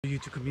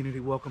YouTube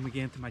community, welcome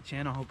again to my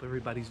channel. Hope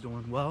everybody's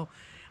doing well.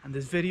 In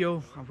this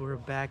video, we're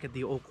back at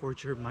the Oak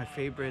Orchard, my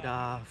favorite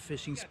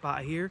fishing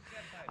spot here.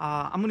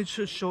 I'm going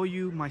to show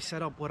you my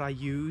setup, what I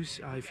use.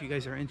 If you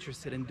guys are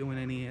interested in doing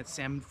any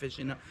salmon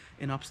fishing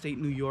in upstate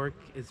New York,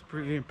 it's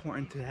pretty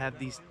important to have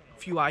these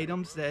few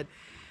items that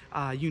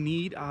you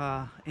need,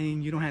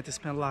 and you don't have to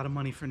spend a lot of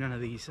money for none of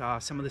these.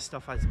 Some of the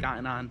stuff I've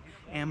gotten on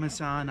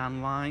Amazon,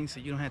 online, so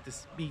you don't have to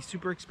be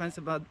super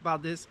expensive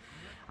about this.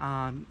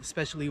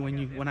 Especially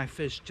when I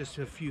fish just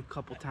a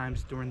couple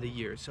times during the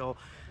year. So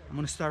I'm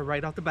gonna start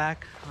right off the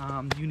back.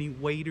 You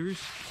need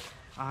waders.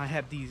 I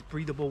have these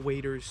breathable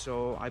waders,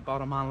 so I bought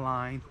them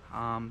online.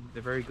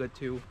 They're very good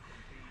too.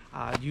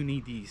 You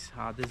need these.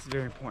 This is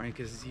very important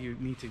because you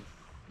need to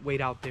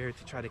wade out there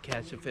to try to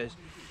catch a fish.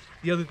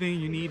 The other thing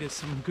you need is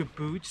some good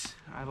boots.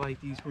 I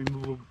like these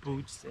removable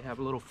boots. They have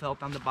a little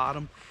felt on the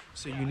bottom,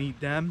 so you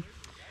need them.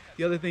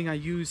 The other thing I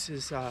use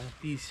is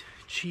these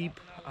cheap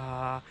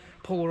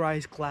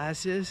polarized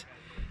glasses.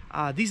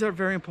 These are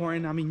very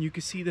important. I mean, you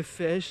can see the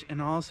fish,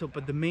 and also,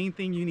 but the main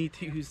thing you need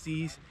to use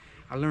these,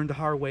 I learned the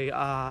hard way,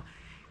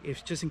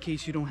 if just in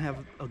case you don't have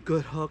a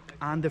good hook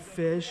on the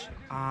fish,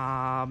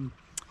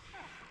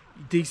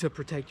 these will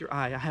protect your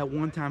eye. I had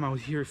one time I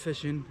was here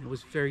fishing, it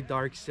was very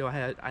dark still,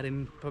 I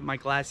didn't put my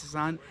glasses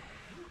on,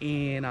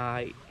 and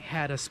I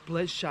had a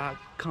split shot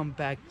come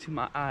back to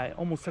my eye,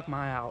 almost took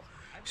my eye out.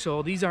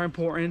 So these are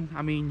important.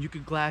 I mean, you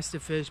could glass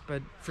the fish,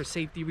 but for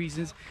safety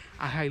reasons,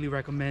 I highly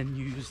recommend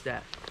you use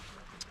that.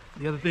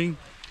 The other thing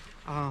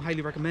I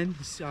highly recommend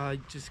is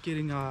just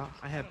getting, I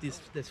have this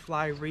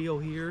fly reel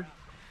here.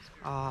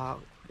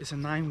 It's a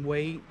 9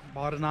 weight,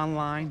 bought it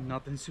online,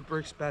 nothing super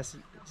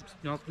expensive.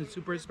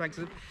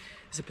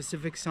 It's a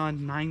Pacific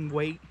Sun 9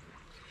 weight,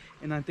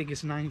 and I think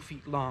it's 9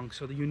 feet long.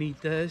 So you need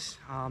this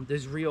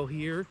reel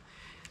here.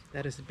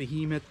 That is the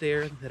behemoth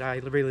there that I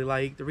really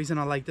like. The reason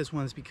I like this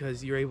one is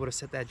because you're able to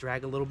set that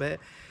drag a little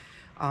bit.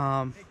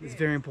 It's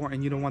very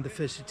important. You don't want the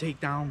fish to take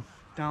down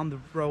the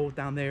road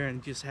down there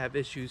and just have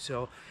issues.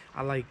 So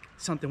I like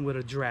something with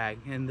a drag,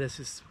 and this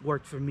has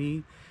worked for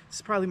me.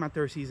 It's probably my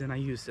 3rd season I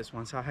use this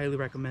one, so I highly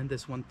recommend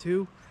this one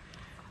too.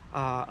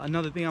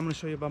 Another thing I'm going to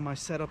show you about my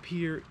setup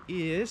here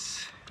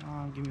is,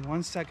 give me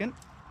 1 second.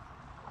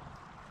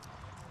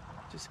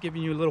 Just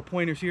giving you little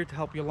pointers here to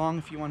help you along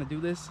if you want to do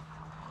this.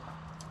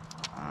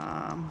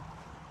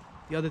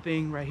 The other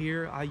thing right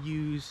here, I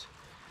use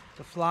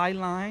the fly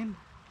line,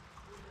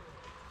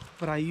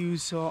 but I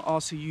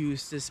also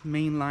use this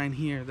main line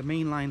here. The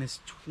main line is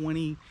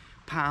 20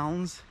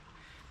 pounds.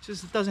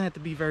 Just, it doesn't have to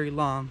be very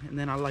long. And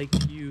then I like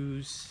to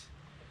use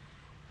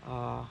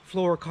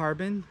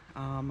fluorocarbon.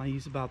 I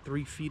use about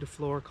 3 feet of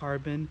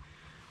fluorocarbon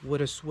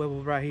with a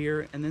swivel right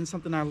here. And then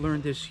something I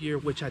learned this year,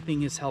 which I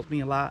think has helped me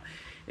a lot,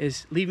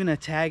 is leaving a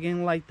tag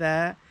in like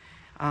that.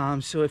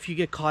 So if you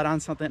get caught on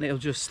something, it'll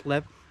just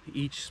slip.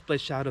 Each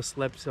split shot will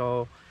slip.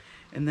 So,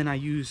 and then I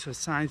use a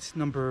size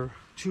number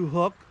 2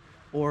 hook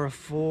or a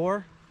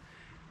 4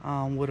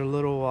 with a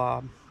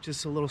little,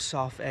 just a little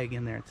soft egg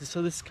in there.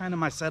 So this is kind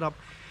of my setup.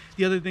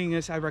 The other thing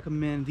is I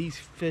recommend, these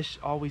fish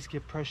always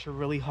get pressure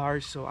really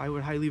hard, so I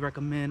would highly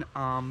recommend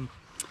you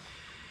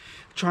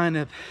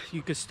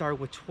could start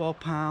with 12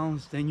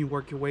 pounds, then you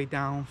work your way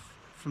down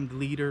from the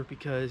leader,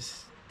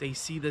 because they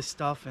see this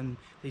stuff and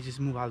they just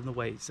move out of the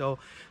way. So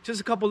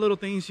just a couple little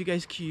things you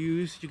guys can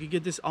use. You can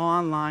get this all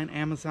online,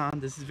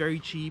 Amazon. This is very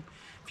cheap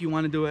if you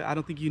want to do it. I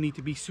don't think you need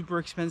to be super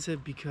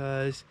expensive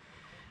because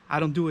I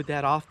don't do it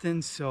that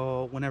often,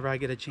 so whenever I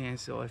get a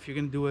chance. So if you're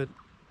gonna do it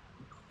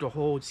the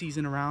whole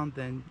season around,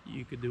 then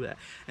you could do that.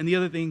 And the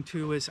other thing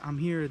too is I'm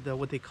here at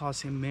what they call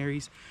St.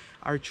 Mary's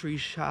archery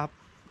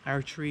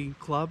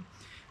club.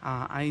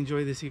 I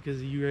enjoy this here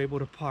because you're able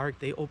to park.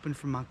 They open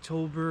from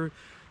October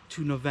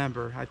to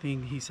November. I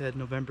think he said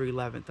November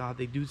 11th.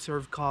 They do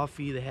serve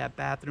coffee, they have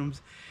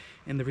bathrooms,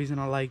 and the reason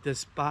I like this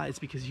spot is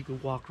because you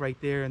could walk right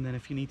there, and then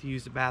if you need to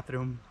use the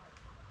bathroom,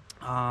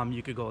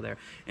 you could go there.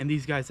 And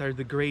these guys are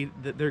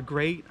they're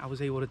great. I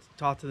was able to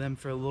talk to them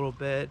for a little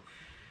bit.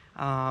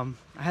 I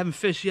haven't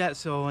fished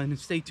yet, and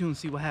stay tuned,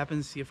 see what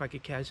happens, see if I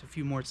could catch a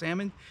few more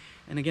salmon.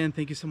 And again,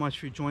 thank you so much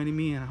for joining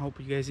me, and I hope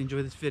you guys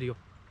enjoy this video.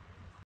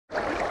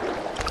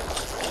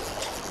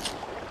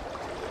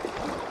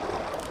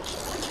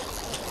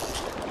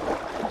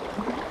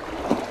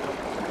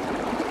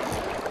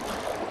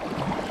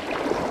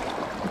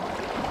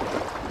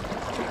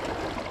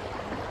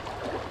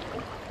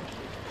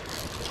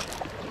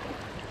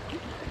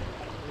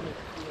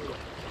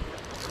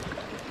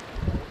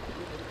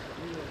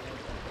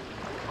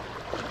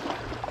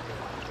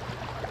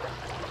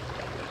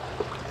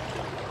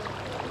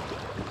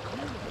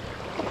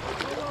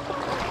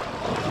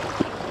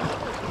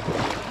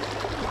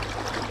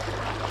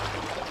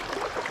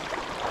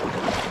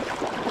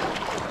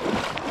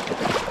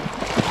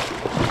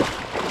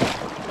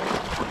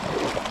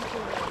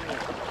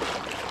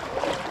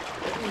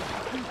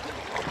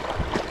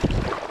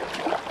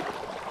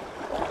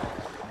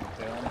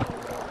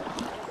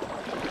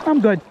 I'm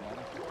good.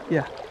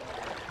 Yeah.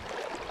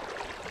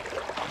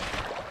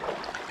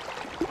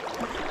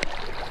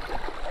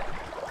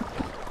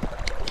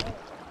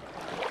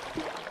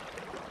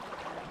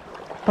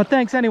 But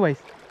thanks anyways.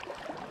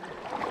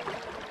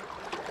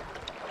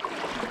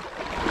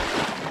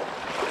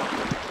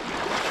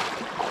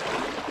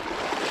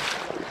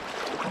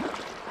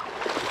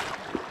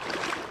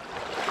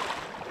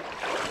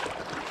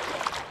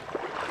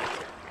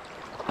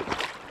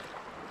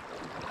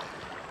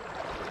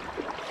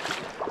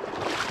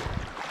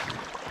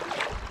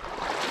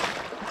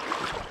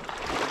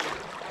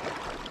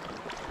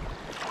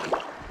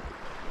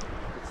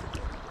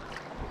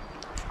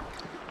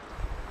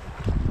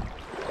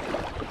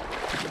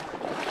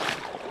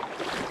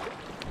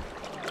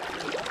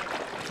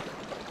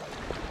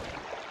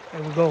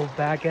 There we go,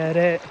 back at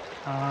it.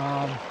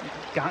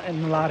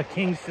 Gotten a lot of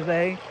kings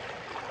today.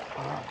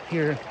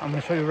 Here, I'm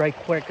gonna show you right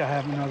quick. I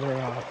have another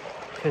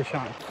fish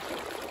on.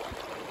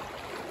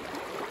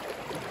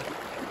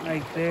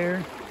 Right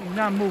there. He's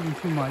not moving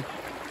too much.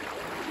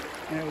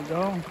 There we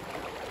go.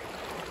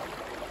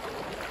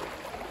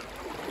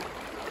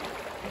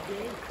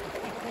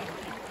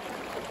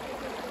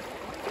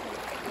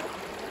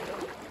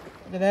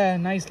 Look at that,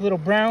 nice little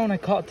brown I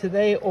caught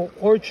today, Oak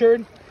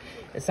Orchard.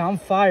 It's on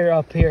fire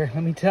up here,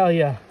 let me tell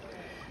you.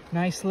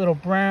 Nice little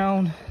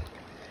brown.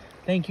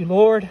 Thank you,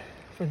 Lord,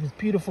 for this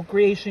beautiful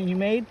creation you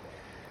made.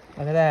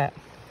 Look at that.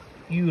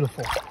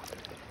 Beautiful,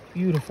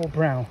 beautiful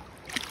brown.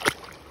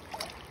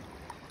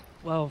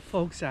 Well,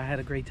 folks, I had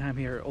a great time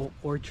here at Oak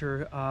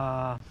Orchard.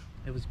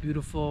 It was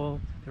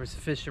beautiful. There was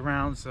fish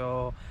around,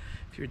 so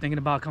if you're thinking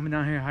about coming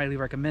down here, I highly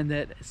recommend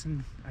it.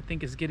 I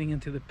think it's getting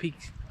into the peak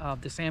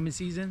of the salmon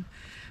season.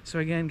 So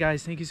again,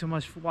 guys, thank you so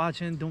much for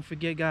watching. Don't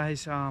forget,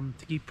 guys,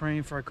 to keep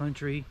praying for our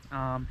country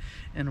and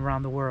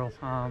around the world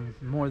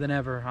more than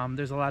ever.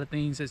 There's a lot of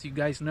things, as you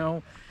guys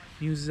know,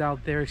 news is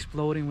out there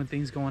exploding with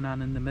things going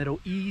on in the Middle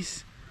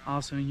East,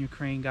 also in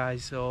Ukraine,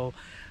 guys. So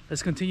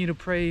let's continue to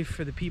pray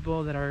for the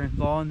people that are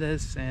involved in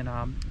this. And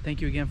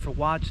thank you again for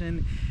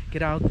watching.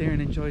 Get out there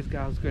and enjoy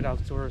God's good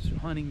outdoors,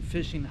 hunting,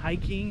 fishing,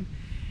 hiking.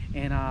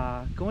 And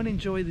go and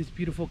enjoy this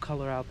beautiful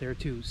color out there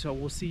too. So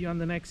we'll see you on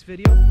the next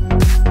video.